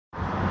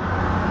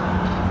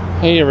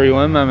Hey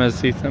everyone, my name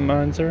is Ethan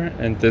Monzer,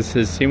 and this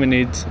is Human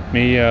Needs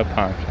Media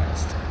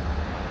Podcast.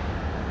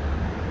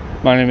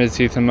 My name is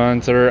Ethan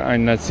Monzer.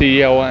 I'm the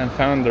CEO and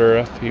founder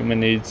of Human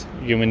Needs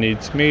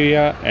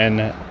Media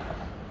and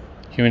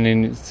Human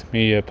Needs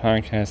Media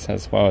Podcast,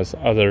 as well as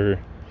other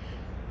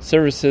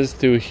services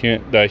through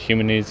the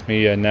Human Needs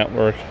Media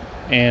Network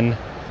and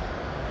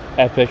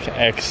Epic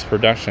X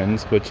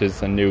Productions, which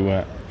is a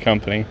new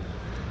company.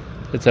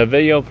 It's a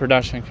video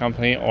production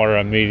company or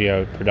a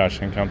media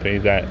production company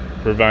that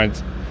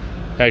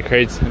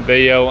creates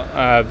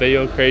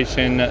video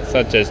creation,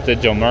 such as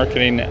digital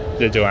marketing,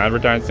 digital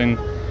advertising,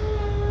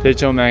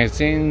 digital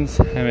magazines,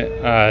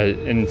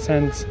 in a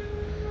sense.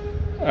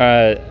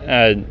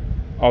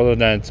 Although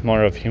that's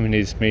more of Human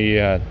Needs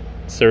Media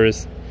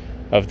service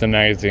of the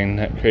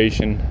magazine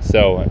creation,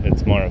 so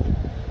it's more of,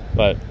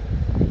 but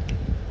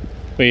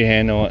we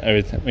handle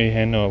everything. We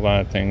handle a lot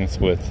of things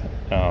with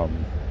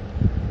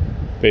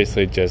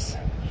basically just,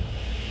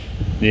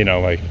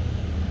 like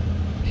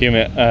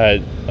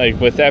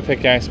with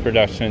Epic X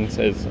Productions,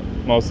 it's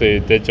mostly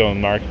digital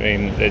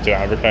marketing, digital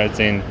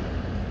advertising,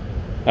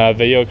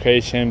 video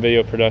creation,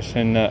 video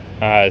production,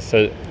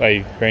 so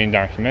like creating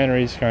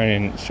documentaries,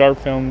 creating short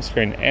films,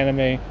 creating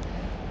anime,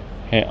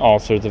 and all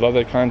sorts of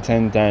other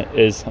content that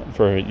is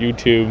for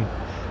YouTube,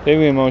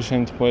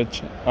 Dailymotion,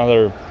 Twitch,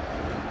 other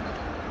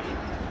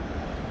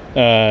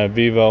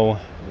Vivo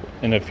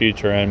in the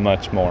future, and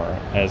much more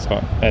as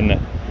well. And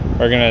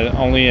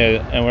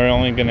we're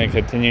only gonna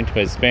continue to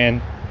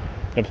expand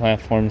the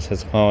platforms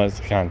as well as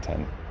the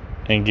content,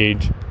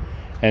 engage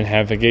and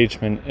have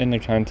engagement in the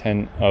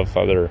content of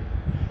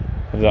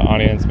the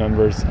audience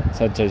members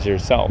such as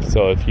yourself.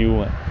 So if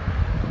you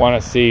want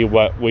to see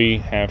what we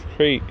have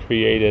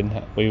created,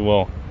 we're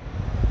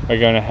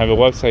going to have a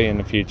website in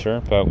the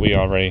future, but we do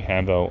have a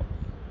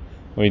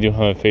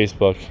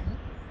Facebook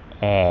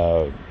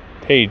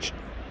page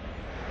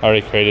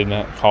already created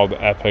called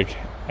Epic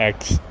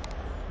X.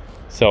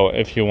 So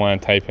if you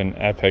want to type in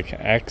Epic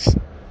X,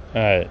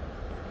 and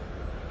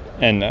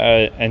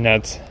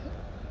that's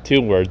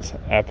two words,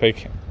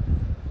 Epic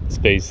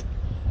space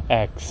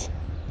X.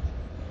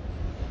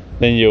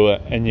 Then you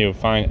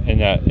find,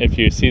 if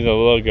you see the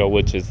logo,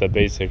 which is the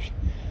basic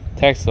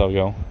text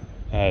logo,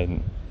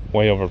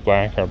 white over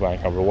black or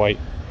black over white,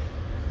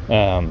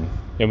 you're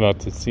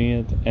about to see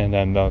it, and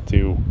then if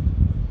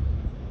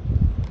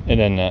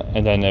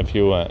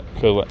you want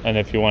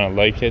to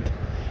like it,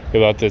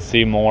 you're about to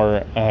see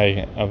more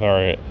of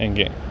our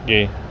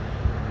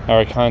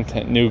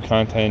content, new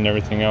content, and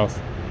everything else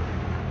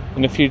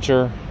in the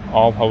future,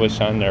 all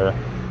published on there.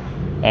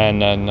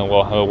 And then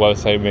we'll have a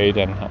website made,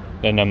 and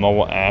then a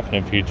mobile app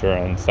in the future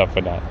and stuff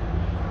like that.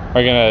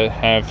 We're gonna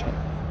have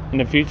in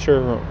the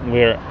future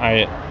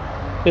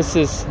this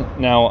is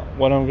now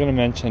what I'm gonna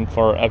mention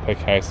for Epic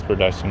X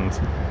Productions,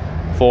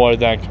 for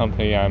that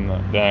company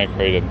that I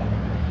created.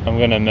 I'm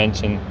gonna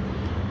mention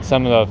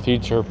some of the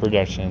future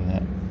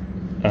production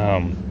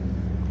on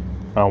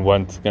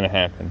what's gonna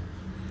happen,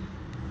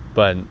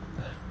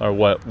 or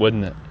what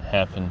wouldn't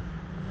happen.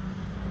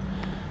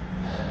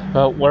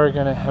 But we're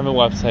gonna have a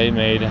website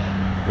made,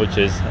 which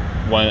is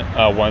one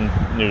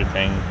new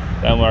thing.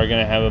 Then we're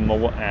gonna have a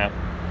mobile app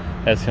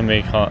that's gonna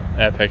be called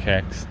Epic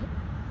X,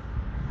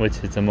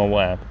 which is a mobile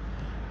app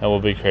that will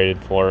be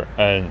created for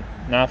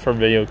not for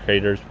video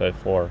creators, but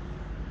for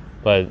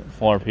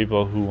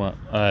people who want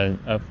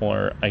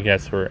for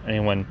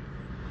anyone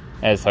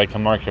as like a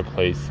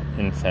marketplace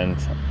in a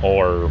sense,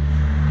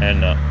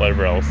 and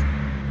whatever else.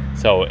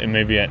 So it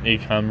may be an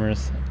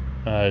e-commerce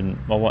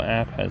mobile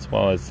app, as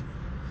well as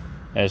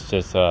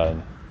just to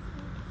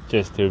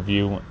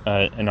view,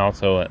 and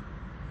also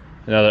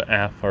another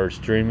app for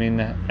streaming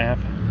app.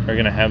 We're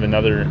gonna have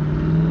other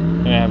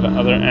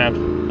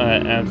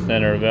apps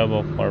that are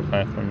available for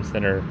platforms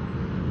that are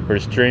for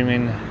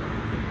streaming,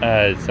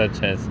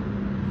 such as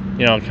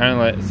kind of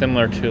like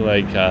similar to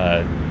like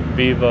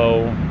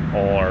Vivo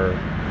or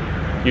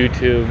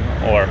YouTube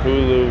or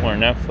Hulu or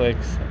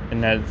Netflix,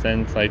 in that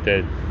sense, like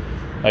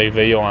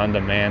video on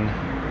demand,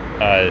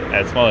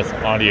 as well as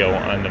audio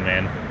on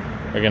demand.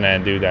 We're gonna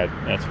do that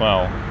as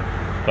well,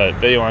 but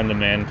video on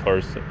demand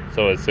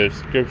so a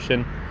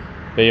subscription,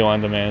 video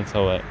on demand,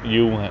 so that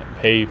you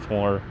pay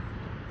for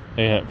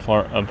a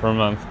per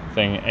month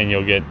thing, and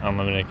you'll get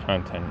unlimited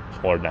content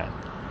for that.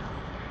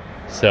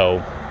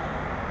 So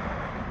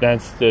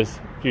that's this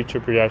future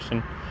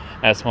production,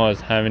 as well as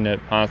having it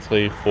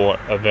possibly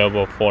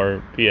available for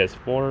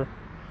PS4,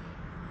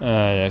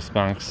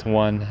 Xbox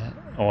One,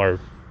 or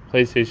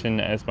PlayStation,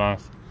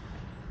 Xbox,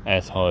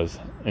 as well as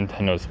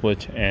Nintendo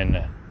Switch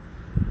and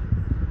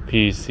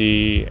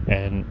PC,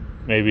 and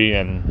maybe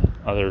in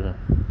other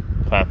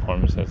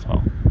platforms as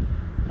well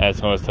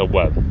as the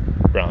web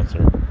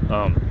browser.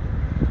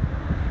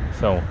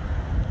 So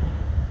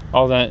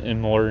all that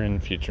and more in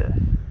the future.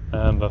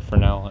 But for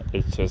now,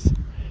 it's just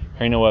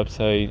creating a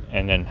website,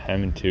 and then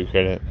having to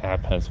create an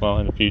app as well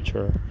in the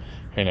future,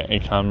 creating an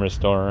e-commerce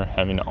store,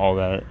 having all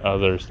that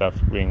other stuff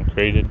being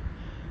created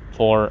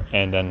for,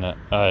 and then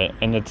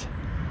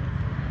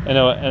and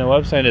a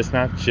website is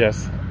not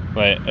just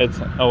Like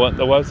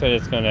the website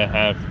is going to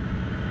have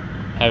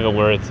it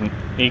where it's an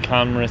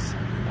e-commerce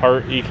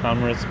part,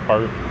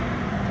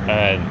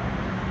 and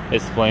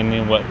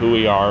explaining who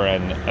we are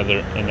and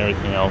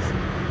everything else.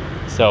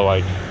 So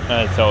like,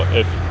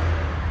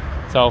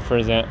 for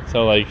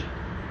example, like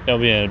there'll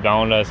be an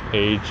About Us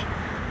page,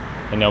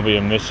 and there'll be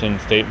a mission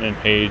statement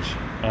page,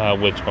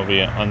 which will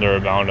be under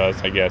About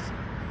Us, I guess.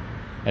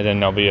 And then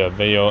there'll be a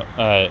video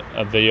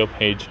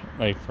page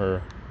like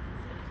for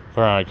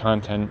our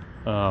content,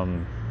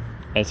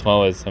 as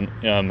well as some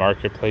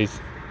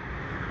marketplace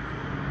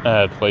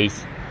page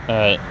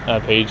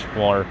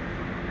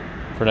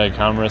for the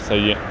commerce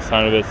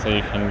side of it. So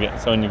you can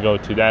get, so when you go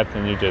to that,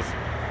 then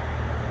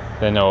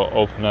it'll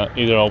open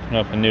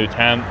up a new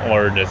tab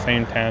or the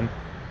same tab,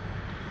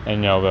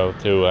 and you'll be able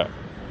to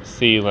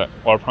see,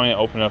 or probably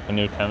open up a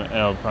new tab, and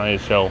it'll probably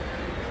show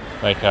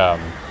like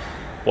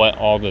what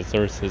all the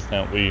services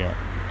that we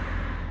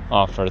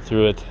offer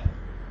through it,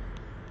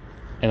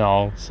 and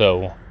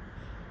also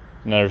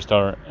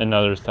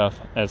another stuff,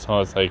 as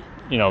well as like,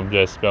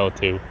 just be able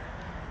to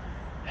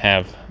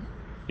have,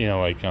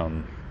 like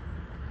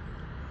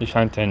the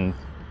content.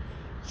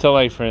 So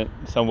like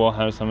so we'll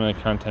have some of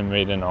the content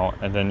made and all,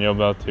 and then you'll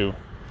be able to,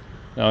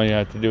 all you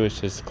have to do is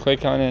just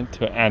click on it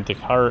to add to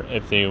cart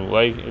if you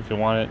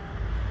want it,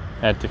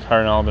 add to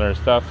cart and all their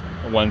stuff.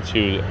 Once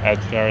you add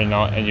to cart and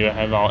all, and you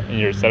have all, and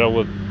you're settled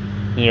with,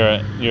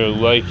 you're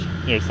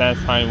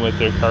satisfied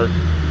with your cart,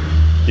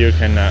 you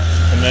can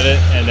submit it,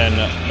 and then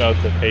be able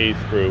to pay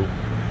through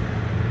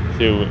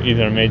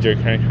either a major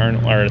credit card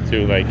or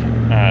through like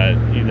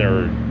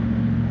either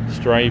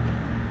Stripe,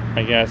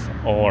 I guess,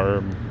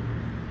 or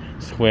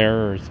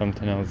Square or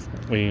something else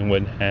we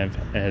would have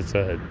as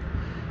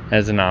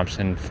an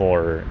option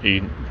for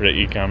the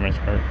e-commerce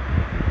part.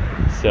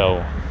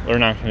 So we're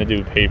not going to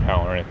do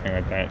PayPal or anything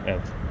like that.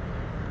 That's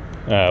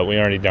we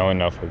already done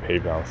enough with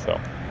PayPal. So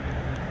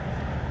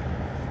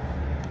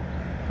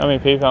I mean,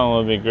 PayPal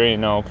would be great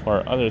now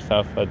for other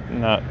stuff, but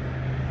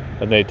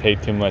they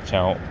take too much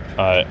out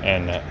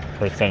and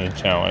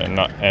percentage out and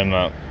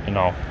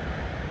all.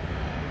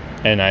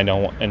 And I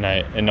don't,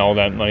 and all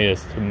that money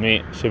is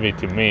should be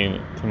to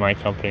my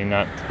company,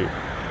 not to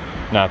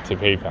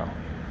PayPal.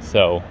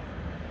 So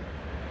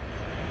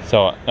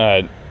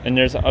and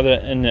there's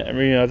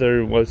every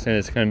other website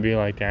is going to be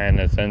like that in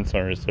a sense,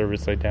 or a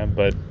service like that,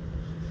 but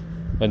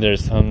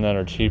there's some that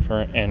are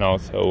cheaper, and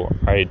also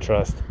I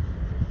trust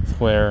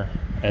Square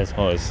as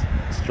well as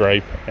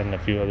Stripe and a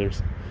few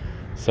others.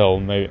 So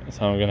I'm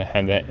going to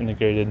have that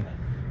integrated.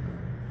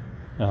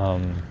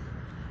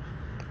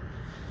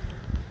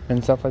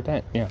 And stuff like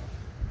that, yeah.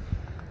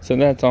 So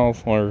that's all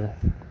for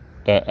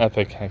the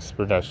Epic X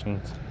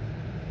Productions.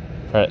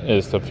 That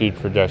is the feed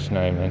projection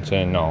I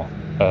mentioned and all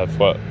of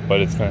what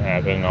is going to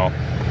happen and all.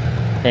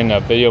 Creating a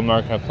video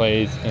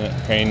marketplace,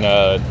 creating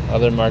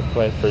other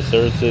marketplace for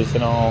services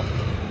and all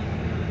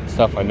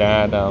stuff like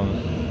that.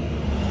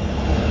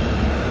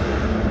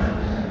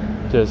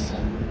 Just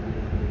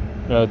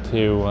go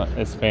to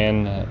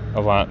expand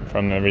a lot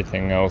from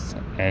everything else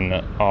and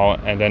all,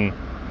 and then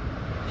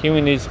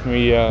Human Needs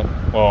Media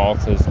will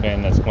also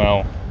expand as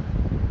well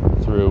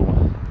through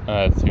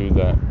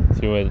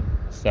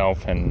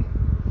itself, and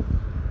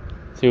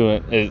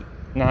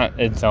not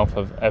itself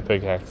of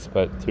Epic X,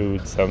 but to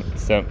some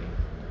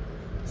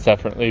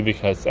separately,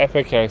 because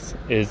Epic X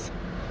is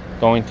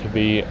going to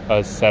be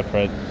a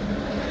separate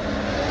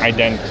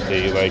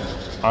identity, like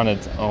on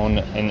its own,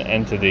 an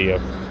entity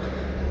of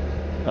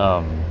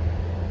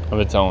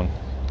its own.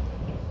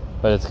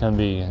 But it's gonna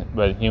be,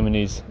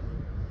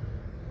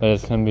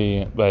 it's gonna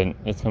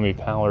be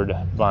powered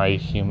by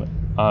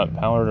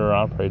powered or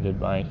operated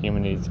by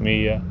Human Needs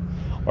Media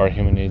or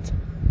Human Needs.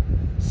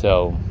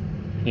 So,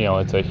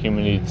 it's a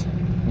Human Needs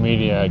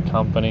Media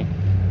company.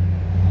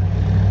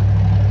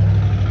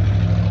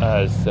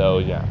 So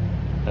yeah,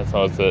 that's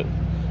all.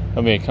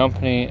 It'll be a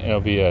company. It'll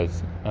be a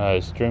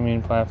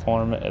streaming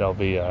platform. It'll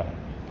be a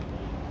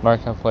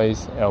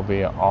marketplace. It'll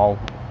be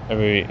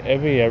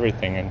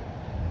everything in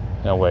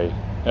a way.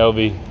 It'll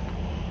be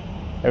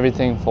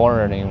everything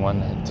for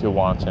anyone to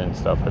watch and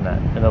stuff like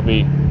that. It'll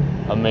be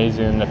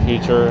amazing in the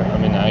future. I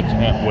mean, I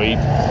can't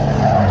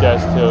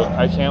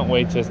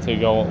wait just to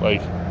go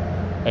like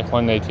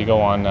one day to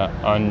go on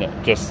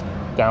just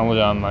download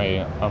it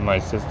on my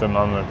system,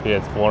 on my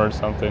PS4 or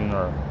something,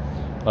 or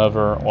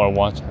whatever, or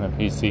watch on a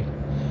PC.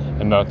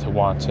 I'm about to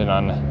watch it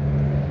and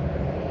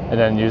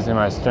then using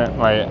my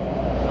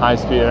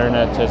high-speed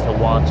internet just to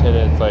watch it.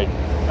 It's like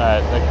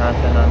the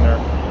content on there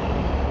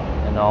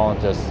and all,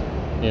 just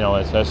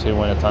especially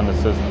when it's on the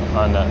system,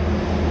 on the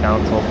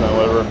consoles and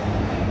whatever.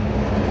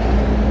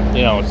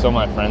 So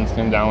my friends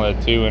can download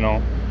it too and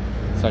all.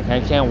 It's like I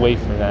can't wait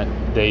for that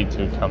day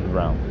to come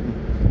around.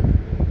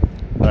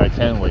 But I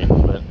can wait,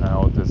 but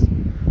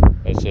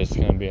it's just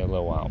gonna be a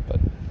little while, but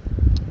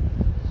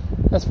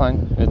that's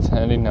fine. It's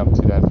heading up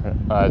to that.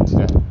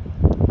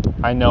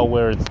 I know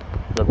where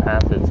the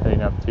path it's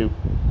heading up to,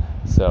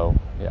 so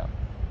yeah.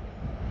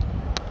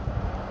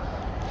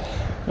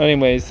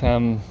 Anyways,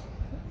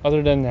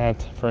 other than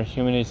that, for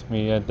Human Needs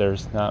Media,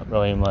 there's not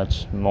really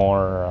much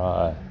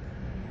more.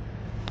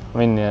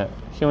 Human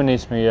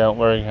Needs Media,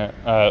 we're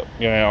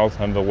gonna also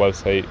have a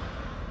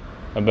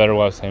better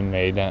website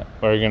made.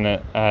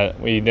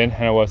 We didn't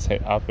have a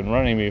website up and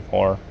running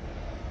before,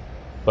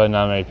 but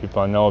not many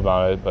people know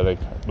about it. But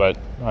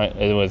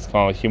it was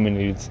called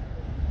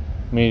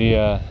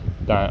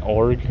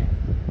humanneedsmedia.org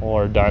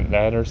or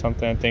 .net or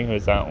something. I think it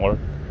was .org,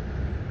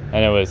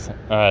 and it was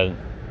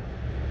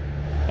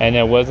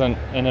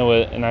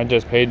and I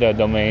just paid the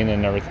domain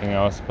and everything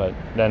else. But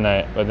then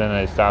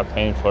I stopped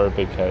paying for it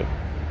because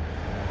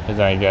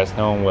I guess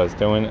no one was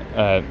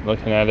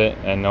looking at it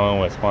and no one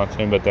was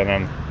watching. But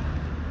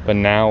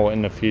now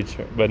in the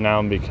future,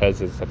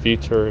 because it's the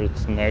future,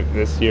 it's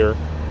this year.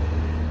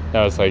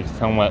 That was like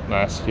somewhat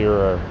last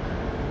year,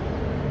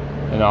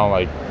 now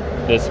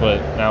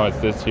it's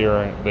this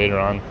year. And later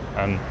on,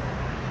 I'm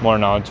more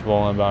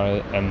knowledgeable about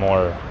it and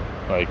more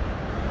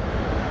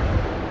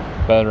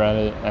better at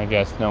it, I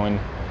guess, knowing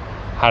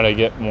how to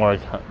get more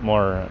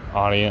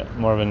audience,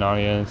 more of an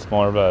audience,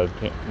 more of a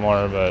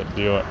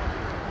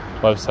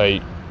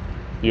website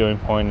viewing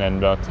point, and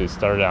about to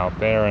start out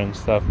there and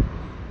stuff.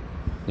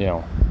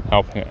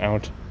 Helping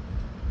out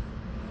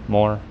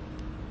more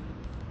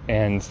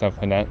and stuff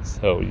like that.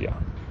 So yeah.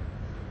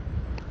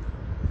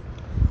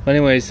 But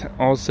anyways,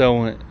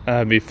 also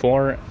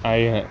before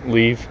I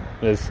leave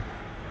this,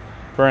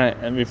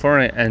 before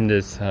I end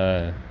this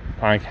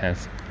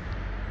podcast,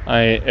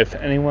 if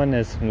anyone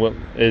is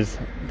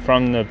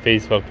from the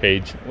Facebook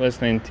page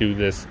listening to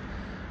this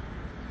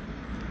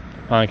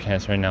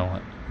podcast right now,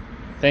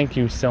 thank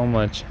you so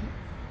much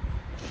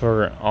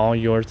for all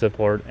your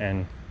support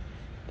and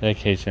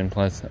dedication,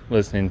 plus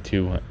listening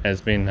to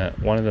as being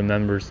one of the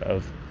members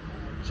of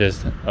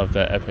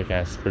the Epic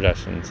Ass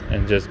Productions,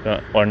 and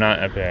or not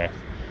Epic Ass,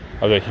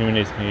 of the Human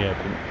Needs Media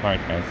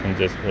podcast, and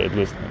just for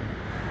listening.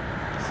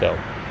 So,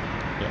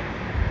 yeah.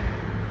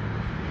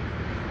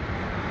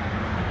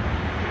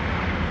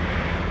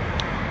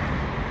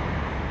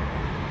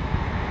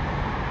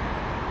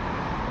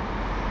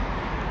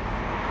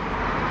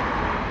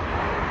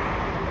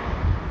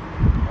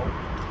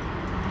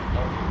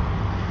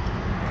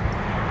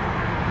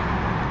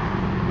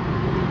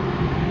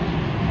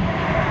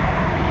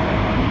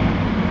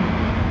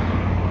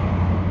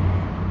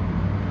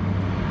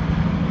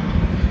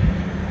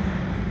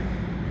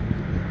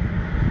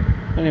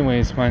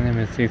 Anyways, my name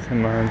is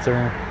Ethan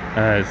Monzer.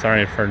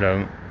 Sorry for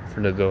the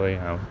delay.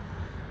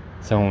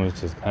 Someone was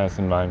just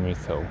passing by me,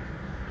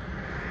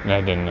 and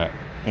I didn't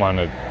want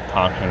to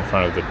talk in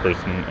front of the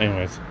person.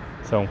 Anyways,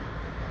 so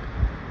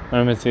my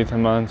name is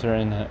Ethan Monzer,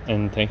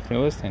 and thanks for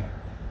listening.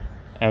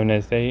 Have a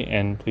nice day,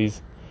 and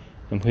please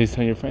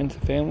tell your friends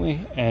and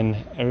family and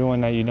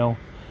everyone that you know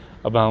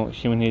about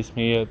Human Needs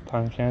Media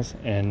podcast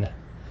and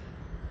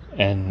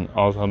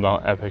also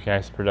about Epic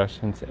Ass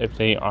Productions, if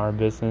they are a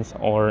business,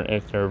 or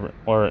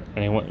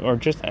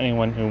just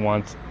anyone who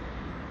wants,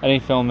 any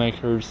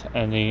filmmakers,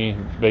 any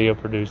video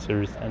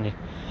producers,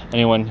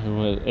 anyone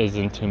who is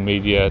into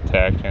media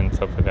tech and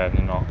stuff like that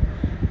and all.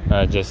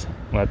 Just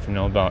let them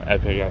know about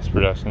Epic Ass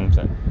Productions,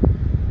 and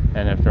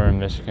if they're in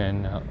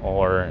Michigan,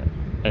 or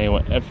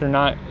anyone, if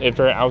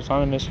they're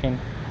outside of Michigan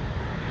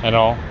at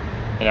all.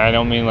 And I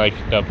don't mean like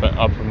the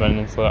Upper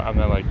Peninsula, I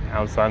mean like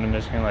outside of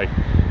Michigan, like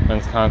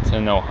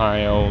Wisconsin,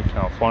 Ohio,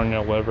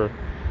 California, whatever.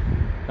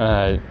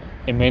 I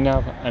may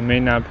not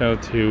be able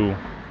to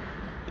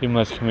do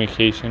much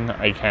communication.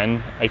 I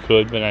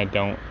could, but I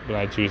don't. But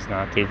I choose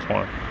not to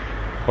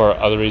for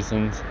other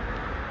reasons,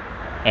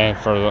 and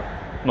for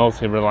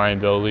mostly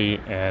reliability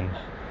and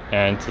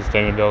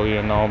sustainability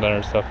and all that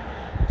other stuff.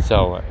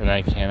 So, and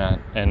I cannot,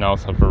 and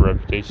also for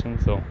reputation.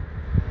 So,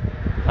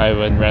 I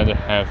would rather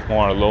have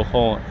more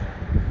local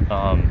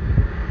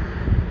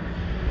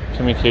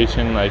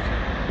communication, like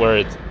where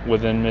it's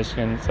within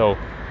Michigan. So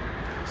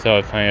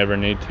if I ever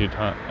need to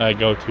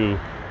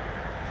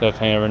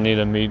if I ever need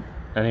to meet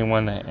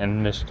anyone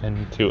in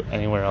Michigan to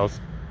anywhere else,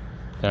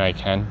 then I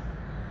can,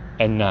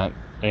 and not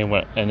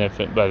anywhere,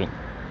 but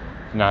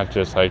not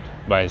just like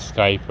by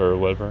Skype or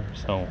whatever.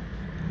 So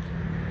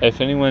if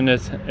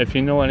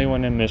you know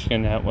anyone in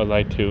Michigan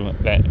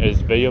that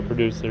is video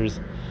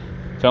producers,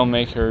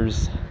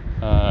 filmmakers,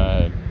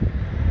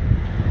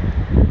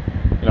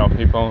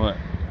 people,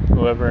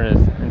 whoever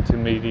is into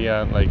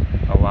media like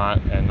a lot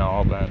and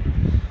all that,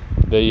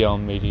 video,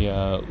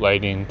 media,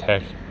 lighting,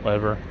 tech,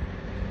 whatever,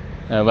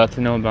 let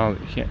them know about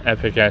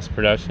Epic Ass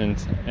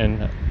Productions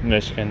in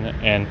Michigan,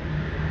 and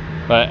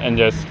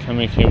just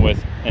communicate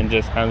with, and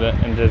just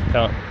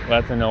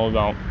let them know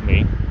about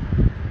me,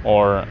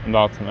 or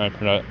about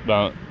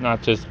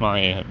not just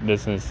my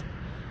business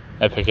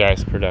Epic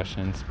Ass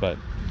Productions, but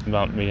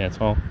about me as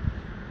well.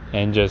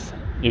 And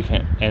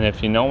and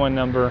if you know my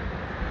number,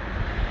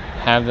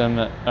 have them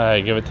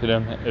give it to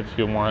them if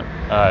you want,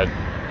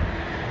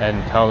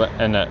 and tell them,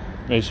 and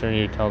make sure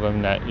you tell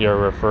them that you're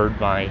referred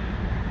by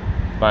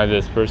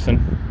this person,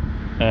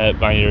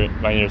 by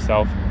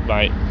yourself,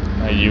 by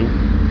you.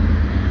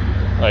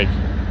 Like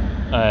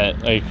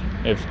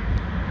if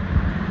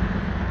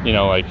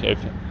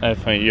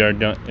if I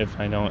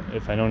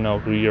don't know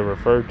who you're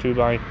referred to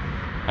by,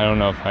 I don't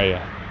know if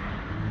I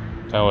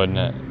would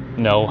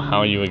know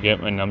how you would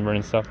get my number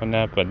and stuff like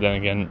that. But then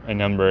again, my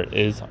number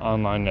is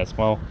online as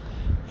well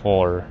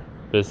for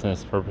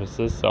business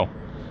purposes, so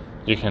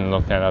you can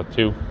look that up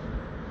too.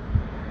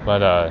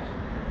 But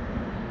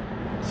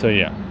so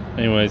yeah.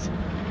 Anyways,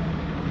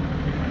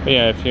 but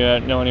yeah, if you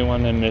know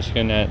anyone in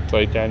Michigan that's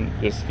like that,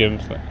 just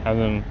have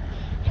them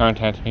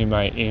contact me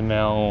by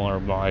email or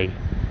by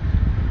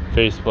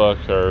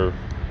Facebook or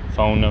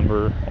phone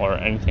number or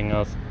anything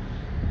else,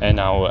 and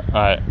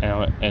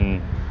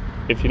and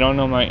if you don't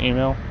know my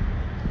email,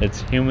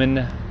 it's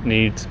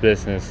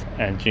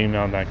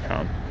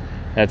humanneedsbusiness@gmail.com.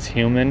 That's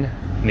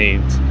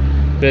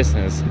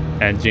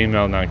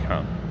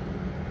humanneedsbusiness@gmail.com.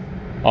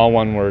 All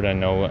one word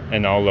and all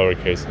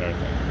lowercase and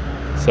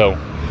everything. So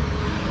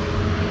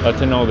let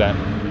them know that.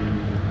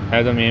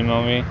 Have them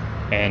email me,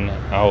 and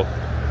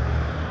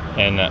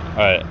and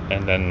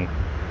then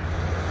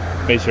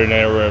make sure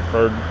they're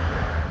referred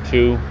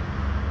to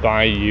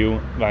by you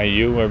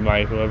or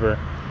by whoever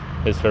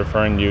is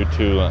referring you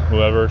to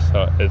whoever.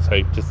 So it's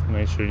like, just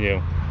make sure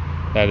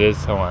that is,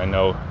 so I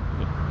know,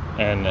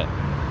 and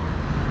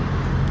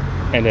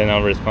then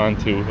I'll respond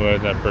to whoever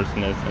that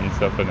person is and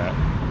stuff like that,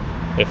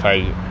 if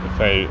I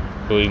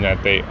believe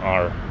that they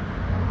are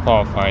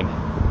qualified.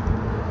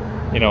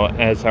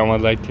 As I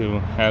would like to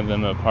have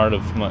them a part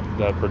of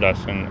the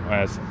production,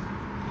 as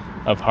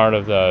a part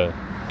of the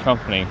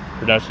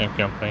production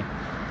company,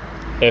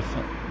 if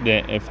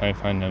I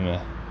find them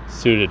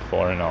suited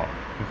for and all,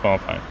 and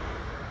qualified.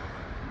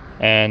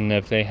 And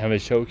if they have a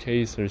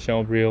showcase or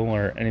show reel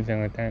or anything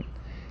like that,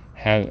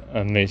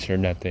 make sure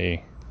that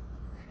if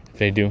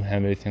they do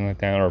have anything like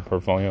that, or a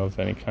portfolio of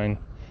any kind,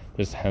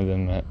 just have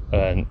them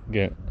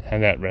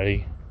have that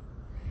ready.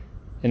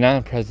 And not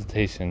a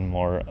presentation,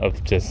 more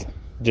of just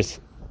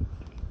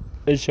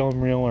a show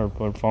reel or a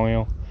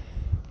portfolio,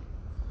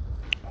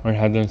 or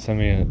have them send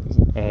me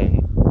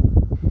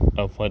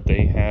of what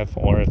they have,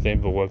 or if they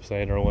have a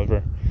website or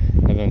whatever,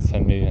 have them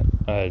send me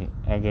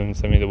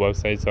the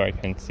website so I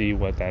can see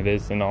what that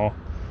is and all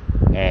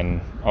that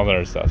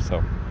other stuff.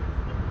 So,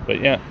 but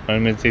yeah, my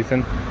name is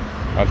Ethan.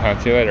 I'll talk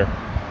to you later.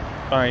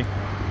 Bye.